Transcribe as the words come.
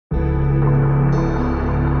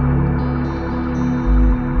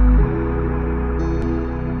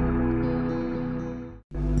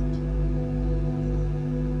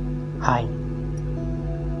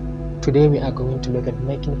Today we are going to look at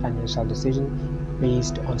making financial decisions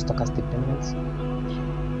based on stochastic dominance.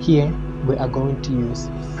 Here we are going to use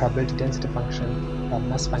probability density function,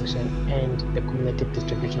 mass function, and the cumulative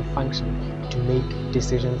distribution function to make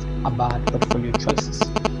decisions about portfolio choices.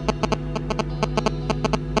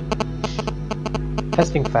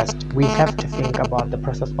 First thing first, we have to think about the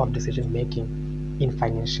process of decision making in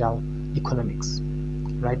financial economics,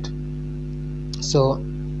 right? So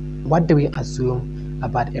what do we assume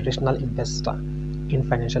about a rational investor in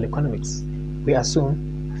financial economics? We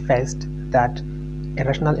assume first that a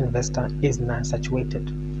rational investor is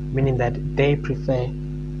non-saturated, meaning that they prefer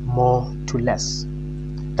more to less.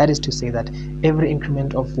 That is to say that every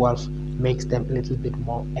increment of wealth makes them a little bit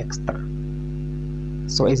more extra.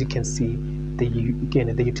 So as you can see, the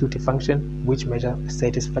utility function, which measures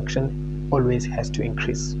satisfaction, always has to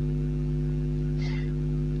increase.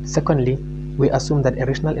 Secondly, we assume that a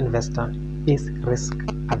rational investor is risk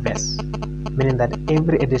averse, meaning that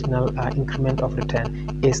every additional increment of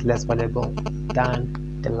return is less valuable than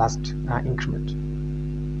the last increment.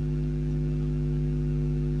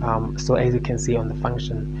 So as you can see on the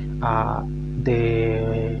function,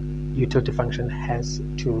 the utility function has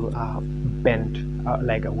to bend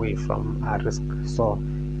like away from risk. So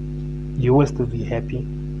you will still be happy,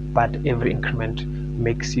 but every increment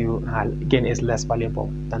makes you again is less valuable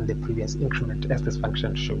than the previous increment, as this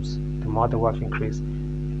function shows. The more the wealth increase,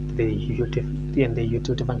 the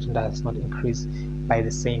utility function does not increase by the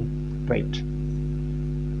same rate.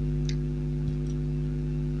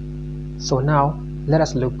 So now let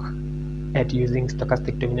us look at using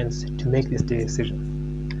stochastic dominance to make this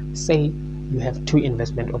decision. Say you have two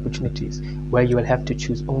investment opportunities where you will have to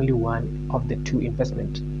choose only one of the two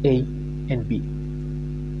investments, A and B.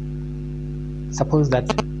 Suppose that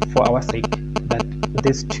for our sake that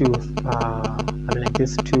these two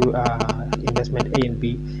investment A and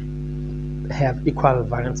B have equal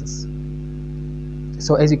variances.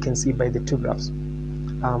 So as you can see by the two graphs,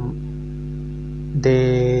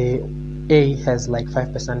 the A has like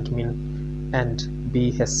 5% mean and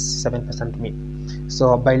B has 7% mean.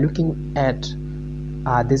 So by looking at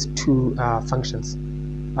these two functions,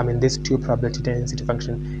 these two probability density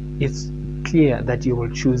function, it's clear that you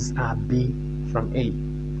will choose B from A.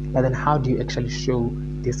 But then how do you actually show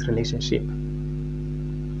this relationship?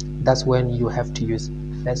 That's when you have to use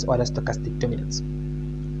first order stochastic dominance.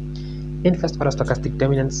 In first order stochastic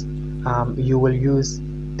dominance, you will use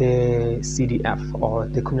the CDF, or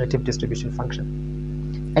the cumulative distribution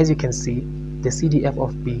function. As you can see, the CDF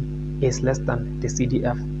of B is less than the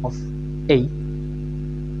CDF of A,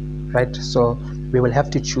 right? So we will have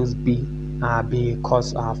to choose B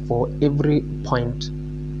because for every point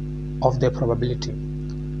of the probability,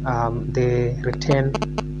 the return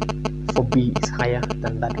for B is higher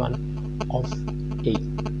than that one of A.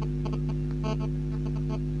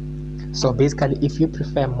 So basically, if you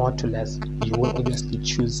prefer more to less, you will obviously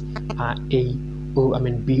choose B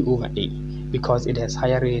over A, because it has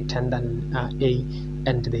higher return than A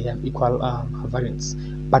and they have equal variance.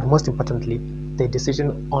 But most importantly, the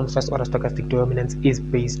decision on first order stochastic dominance is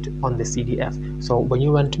based on the CDF. So when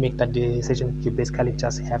you want to make that decision, you basically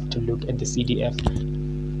just have to look at the CDF.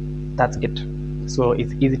 That's it. So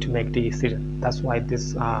it's easy to make the decision. That's why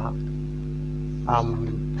this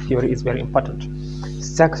theory is very important.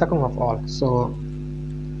 Second of all, so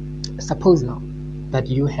suppose now that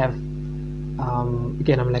you have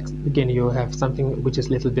you have something which is a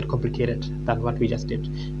little bit complicated than what we just did.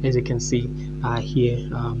 As you can see here,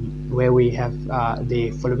 where we have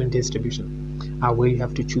the following distribution, where you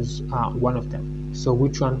have to choose one of them. So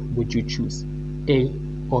which one would you choose, A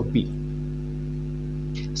or B?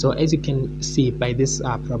 So as you can see by this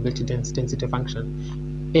probability density function,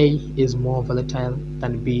 A is more volatile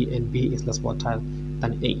than B and B is less volatile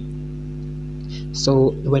than A.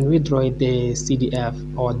 So when we draw the CDF,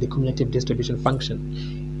 or the cumulative distribution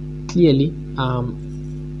function, clearly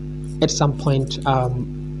at some point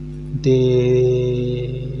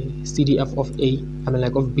the CDF of A,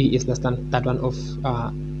 of B is less than that one of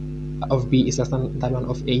B is less than that one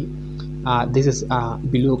of A. This is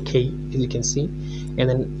below K, as you can see, and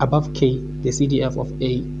then above K, the CDF of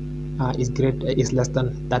A is less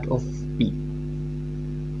than that of B.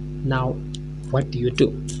 Now, what do you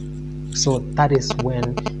do? So that is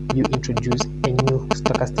when you introduce a new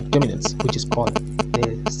stochastic dominance, which is called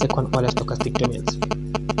the second order stochastic dominance.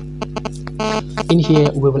 In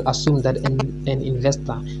here, we will assume that an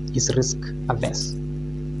investor is risk averse,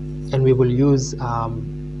 and we will use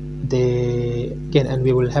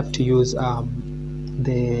we will have to use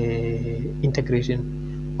the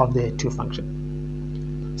integration of the two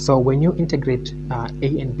functions. So when you integrate A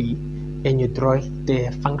and B, and you draw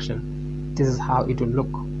the function, this is how it will look.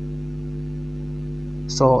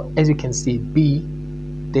 So as you can see,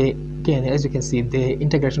 the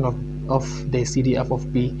integration of the CDF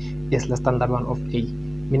of B is less than that one of A,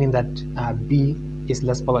 meaning that B is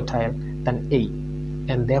less volatile than A,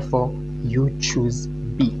 and therefore you choose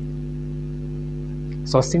B.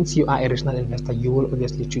 So since you are a rational investor, you will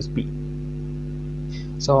obviously choose B.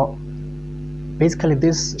 So basically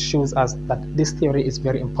this shows us that this theory is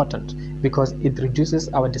very important because it reduces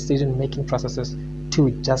our decision-making processes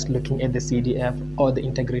to just looking at the CDF or the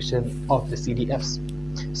integration of the CDFs.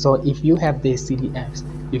 So if you have the CDFs,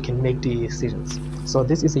 you can make the decisions. So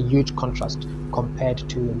this is a huge contrast compared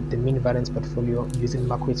to the mean variance portfolio using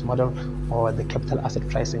Markowitz model or the capital asset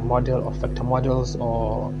pricing model or factor models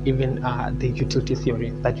or even the utility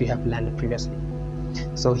theory that you have learned previously.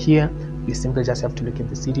 So here you simply just have to look at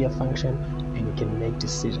the CDF function and you can make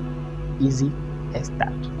decision. Easy as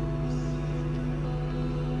that.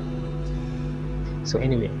 So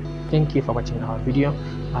anyway, thank you for watching our video.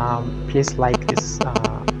 Please like this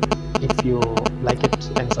if you like it,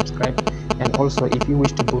 and subscribe. And also, if you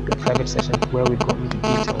wish to book a private session where we go into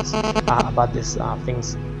details about these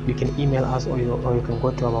things, you can email us or you can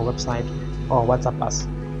go to our website or WhatsApp us.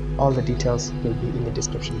 All the details will be in the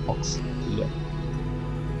description box below.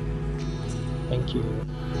 Thank you.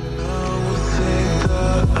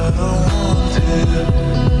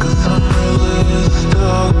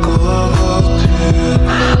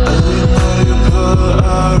 I